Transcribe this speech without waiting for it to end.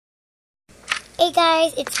Hey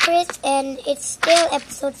guys, it's Chris and it's still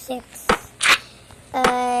episode 6.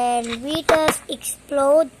 And we just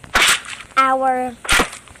explode our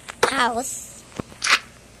house.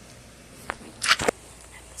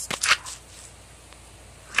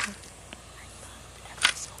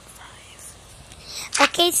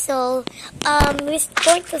 Okay, so we're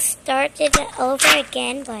going to start it over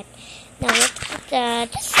again, but now let's put the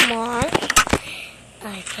small.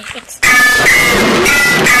 I think it's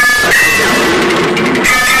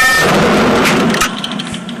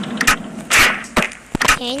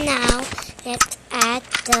okay. Now let's add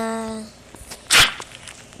the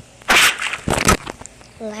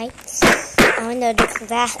lights. Oh no,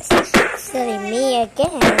 that's silly me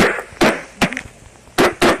again.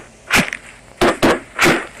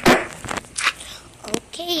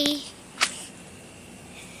 Okay.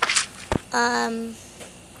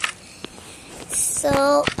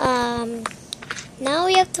 Now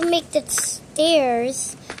we have to make the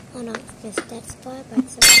stairs. Oh no, missed that spot, but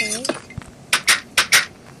it's okay.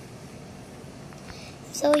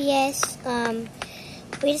 So yes,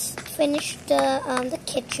 we just finished the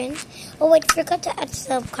kitchen. Oh wait, forgot to add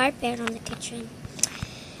some carpet on the kitchen.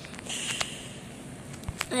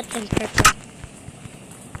 Add some carpet.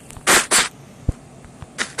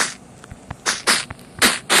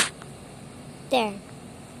 There.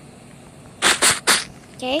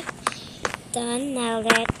 Okay, done. Now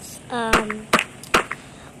let's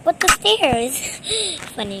put the stairs.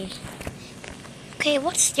 Funny. Okay,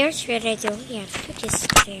 what stairs should I do? Yeah, put these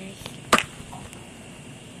stairs.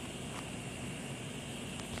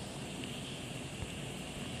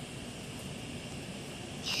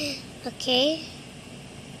 Okay.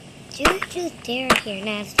 Do there here.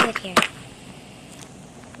 Nah, let's do it here.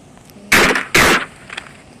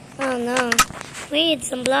 Oh no. We need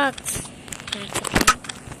some blocks. That's okay.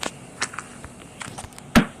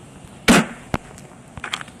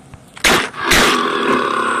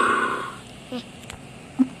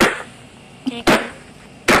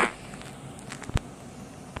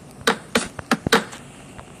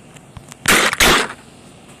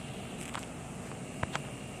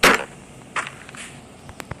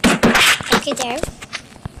 Okay, there.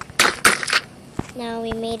 Now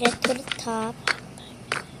we made it to the top.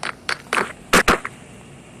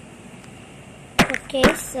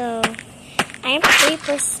 Okay, so I am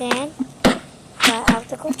 3% the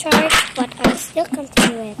optical charge, but I'll still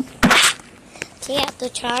continue it. Okay, I have to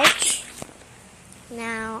charge.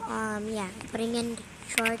 Now, yeah, putting in the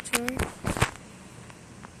charger.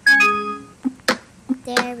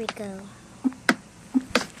 There we go.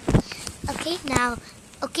 Okay, now,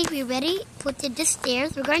 okay, we ready? Put in the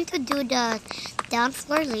stairs. We're going to do the down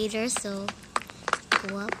floor later, so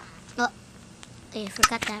go up. Oh, I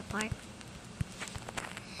forgot that part.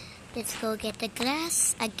 Let's go get the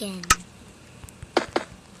glass again.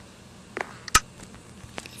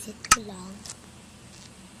 Is it too long?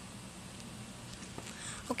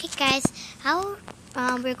 Okay, guys, how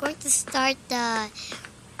we're going to start the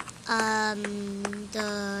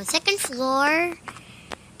second floor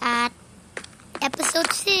at episode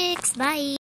 6. Bye.